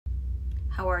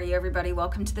How are you, everybody?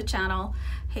 Welcome to the channel.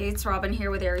 Hey, it's Robin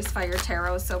here with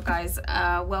AriesFireTarot. So guys,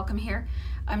 welcome here.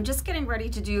 I'm just getting ready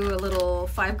to do a little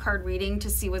 5-card reading to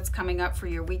see what's coming up for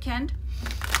your weekend.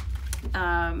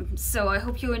 So I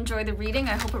hope you enjoy the reading.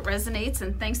 I hope it resonates,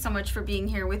 and thanks so much for being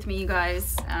here with me, you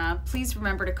guys. Please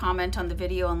remember to comment on the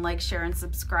video and like, share, and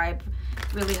subscribe.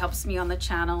 It really helps me on the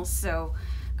channel. So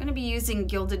I'm going to be using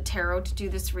Gilded Tarot to do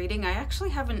this reading. I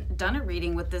actually haven't done a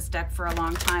reading with this deck for a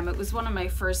long time. It was one of my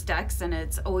first decks, and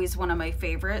it's always one of my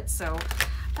favorites. So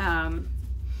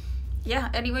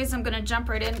yeah, anyways, I'm going to jump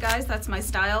right in, guys. That's my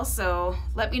style. So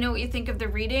let me know what you think of the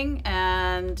reading,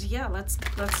 and yeah, let's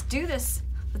do this.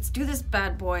 Let's do this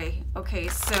bad boy. Okay,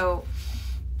 so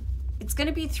it's going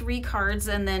to be 3 cards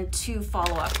and then 2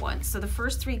 follow-up ones. So the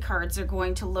first 3 cards are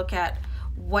going to look at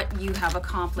what you have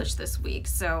accomplished this week.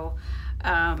 So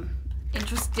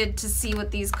interested to see what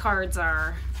these cards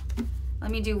are. Let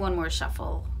me do one more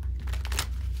shuffle.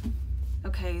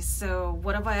 Okay, so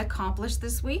what have I accomplished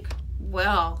this week?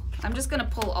 Well, I'm just going to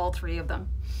pull all 3 of them.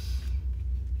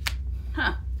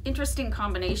 Huh, interesting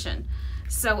combination.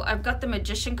 So I've got the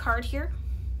Magician card here.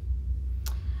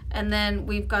 And then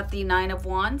we've got the 9 of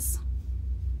Wands.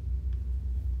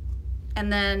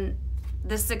 And then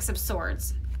the 6 of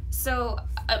Swords. So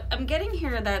I'm getting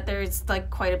here that there's like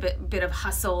quite a bit of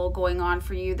hustle going on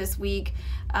for you this week.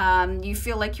 You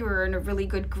feel like you were in a really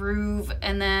good groove,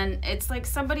 and then it's like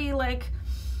somebody like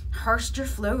harshed your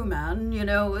flow, man. You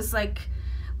know, it's like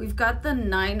we've got the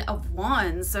 9 of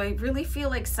Wands. So I really feel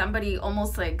like somebody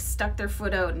almost like stuck their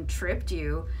foot out and tripped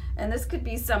you. And this could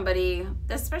be somebody,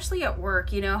 especially at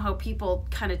work, you know, how people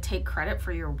kind of take credit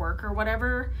for your work or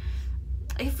whatever.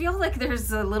 I feel like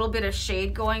there's a little bit of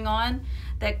shade going on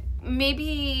that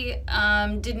maybe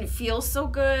didn't feel so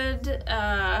good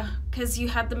because you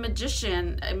had the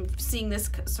Magician. I'm seeing this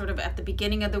sort of at the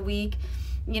beginning of the week,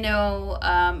 you know,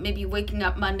 maybe waking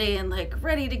up Monday and like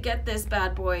ready to get this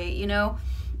bad boy, you know,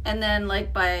 and then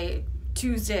like by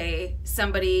Tuesday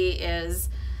somebody is,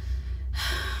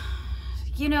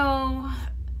 you know,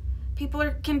 people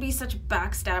can be such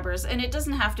backstabbers, and it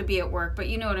doesn't have to be at work, but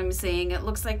you know what I'm saying. It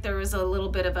looks like there was a little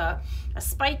bit of a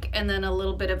spike and then a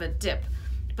little bit of a dip.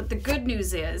 But the good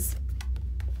news is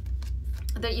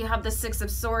that you have the 6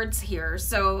 of Swords here.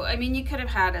 So, I mean, you could have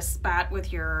had a spat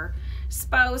with your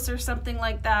spouse or something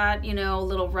like that, you know, a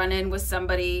little run-in with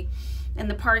somebody in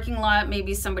the parking lot.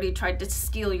 Maybe somebody tried to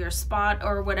steal your spot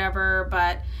or whatever,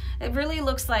 but it really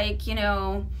looks like, you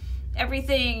know,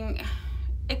 everything,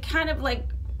 it kind of like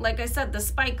I said, the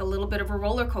spike, a little bit of a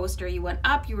roller coaster. You went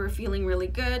up, you were feeling really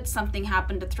good, something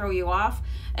happened to throw you off,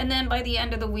 and then by the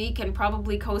end of the week and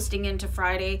probably coasting into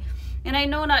Friday, and I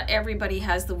know not everybody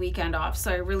has the weekend off,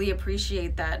 so I really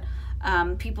appreciate that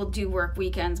people do work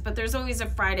weekends, but there's always a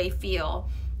Friday feel.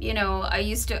 You know,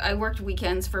 I worked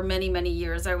weekends for many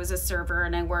years. I was a server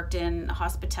and I worked in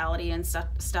hospitality and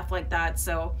stuff like that,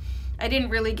 so I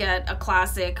didn't really get a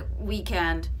classic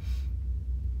weekend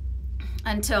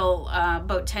until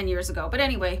about 10 years ago. But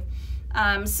anyway,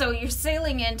 so you're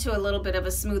sailing into a little bit of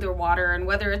a smoother water, and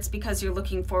whether it's because you're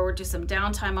looking forward to some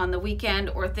downtime on the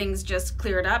weekend or things just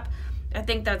cleared up, I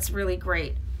think that's really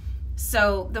great.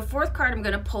 So the 4th card I'm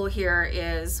going to pull here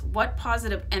is, what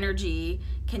positive energy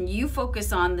can you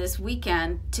focus on this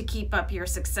weekend to keep up your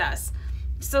success?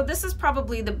 So this is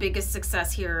probably the biggest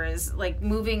success here, is like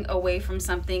moving away from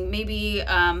something, maybe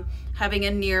having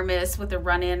a near miss with a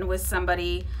run-in with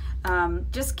somebody.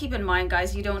 Just keep in mind,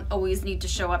 guys, you don't always need to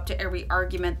show up to every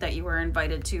argument that you were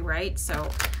invited to, right? So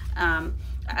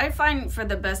I find for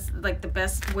the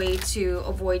best way to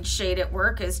avoid shade at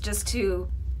work is just to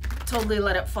totally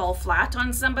let it fall flat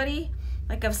on somebody.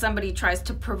 Like if somebody tries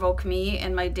to provoke me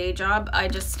in my day job, I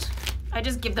just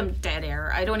give them dead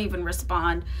air. I don't even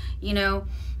respond, you know.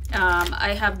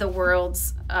 I have the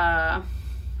world's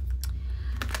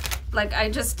like I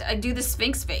do the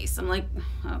Sphinx face. I'm like,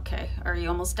 okay, are you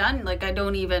almost done? Like I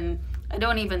don't even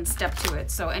step to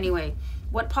it. So anyway,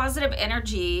 what positive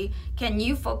energy can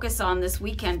you focus on this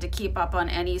weekend to keep up on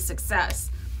any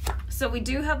success? So we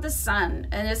do have the Sun,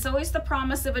 and it's always the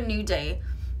promise of a new day.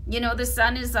 You know, the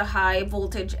Sun is a high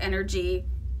voltage energy.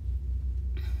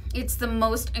 It's the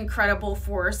most incredible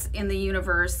force in the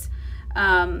universe.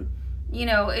 You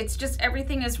know, it's just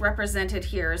everything is represented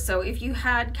here. So if you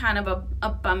had kind of a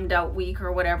bummed out week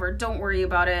or whatever, don't worry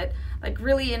about it. Like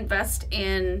really invest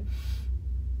in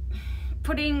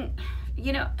putting,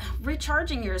 you know,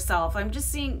 recharging yourself. I'm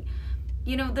just seeing,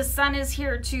 you know, the Sun is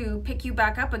here to pick you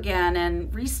back up again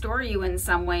and restore you in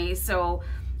some way. So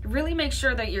really make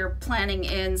sure that you're planning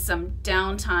in some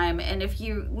downtime. And if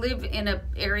you live in an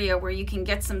area where you can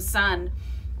get some sun,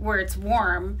 where it's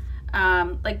warm,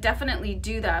 like definitely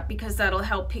do that, because that'll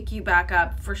help pick you back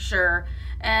up for sure.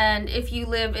 And if you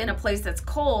live in a place that's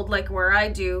cold, like where I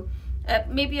do,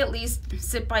 maybe at least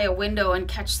sit by a window and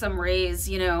catch some rays,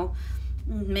 you know,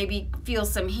 maybe feel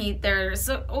some heat there. There's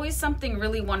always something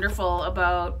really wonderful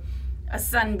about a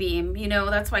sunbeam, you know.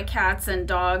 That's why cats and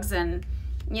dogs and,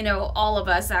 you know, all of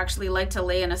us actually like to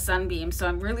lay in a sunbeam. So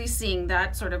I'm really seeing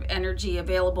that sort of energy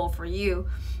available for you,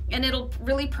 and it'll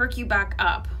really perk you back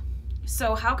up.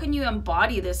 So how can you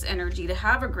embody this energy to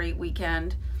have a great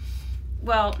weekend?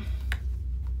 Well,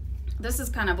 this is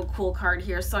kind of a cool card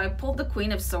here. So I pulled the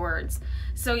Queen of Swords.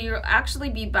 So you'll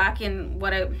actually be back in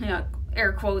what I, you know,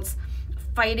 air quotes,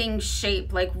 fighting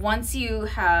shape. Like once you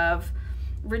have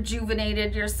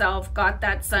rejuvenated yourself, got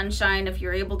that sunshine, if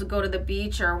you're able to go to the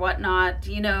beach or whatnot,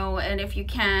 you know, and if you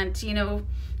can't, you know,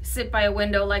 sit by a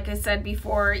window, like I said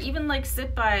before, even like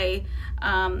sit by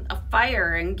a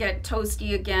fire and get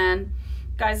toasty again.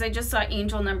 Guys, I just saw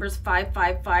angel numbers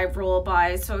 555 roll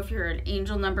by, so if you're an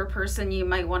angel number person, you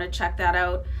might want to check that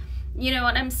out. You know,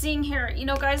 and I'm seeing here, you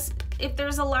know, guys, if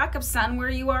there's a lack of sun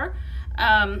where you are,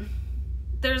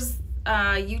 there's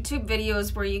YouTube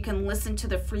videos where you can listen to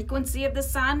the frequency of the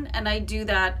sun, and I do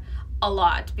that a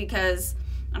lot because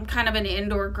I'm kind of an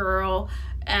indoor girl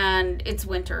and it's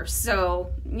winter.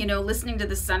 So, you know, listening to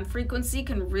the sun frequency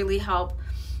can really help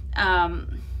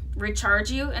recharge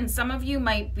you. And some of you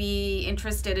might be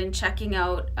interested in checking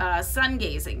out sun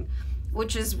gazing,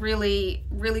 which is really,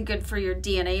 really good for your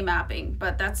DNA mapping,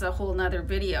 but that's a whole nother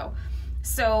video.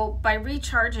 So by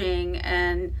recharging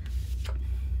and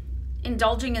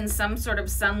indulging in some sort of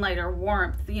sunlight or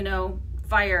warmth, you know,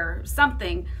 fire,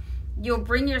 something, you'll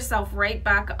bring yourself right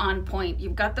back on point.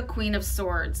 You've got the Queen of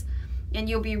Swords, and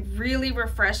you'll be really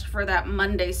refreshed for that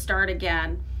Monday start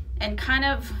again, and kind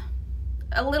of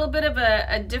a little bit of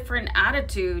a different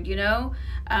attitude, you know.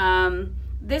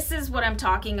 This is what I'm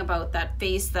talking about, that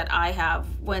face that I have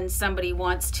when somebody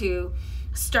wants to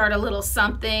start a little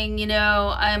something, you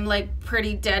know. I'm like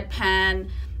pretty deadpan,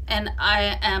 and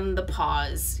I am the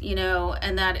pause, you know,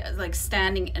 and that like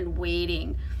standing and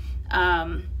waiting.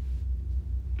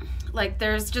 Like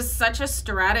there's just such a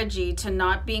strategy to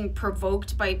not being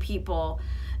provoked by people.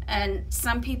 And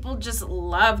some people just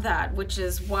love that, which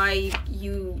is why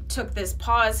you took this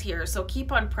pause here. So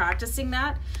keep on practicing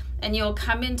that, and you'll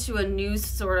come into a new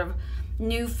sort of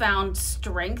newfound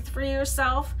strength for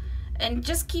yourself. And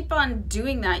just keep on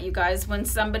doing that, you guys. When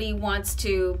somebody wants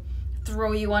to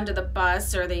throw you under the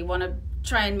bus, or they want to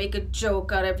try and make a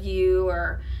joke out of you,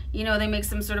 or, you know, they make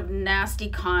some sort of nasty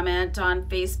comment on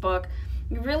Facebook,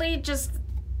 you really just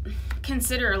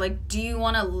consider, like, do you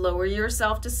want to lower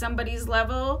yourself to somebody's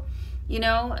level? You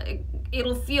know,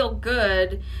 it'll feel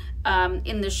good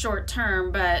in the short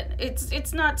term, but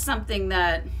it's not something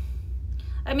that,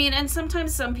 I mean, and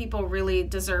sometimes some people really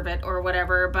deserve it or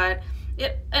whatever, but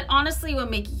it honestly will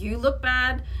make you look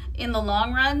bad in the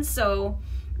long run. So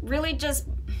really just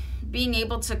being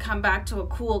able to come back to a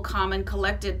cool, calm, and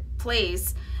collected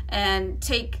place and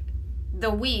take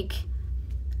the week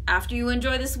after you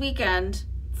enjoy this weekend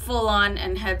full on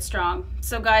and headstrong.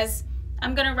 So guys,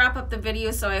 I'm gonna wrap up the video,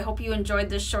 so I hope you enjoyed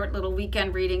this short little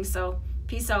weekend reading. So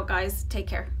peace out, guys. Take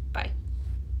care.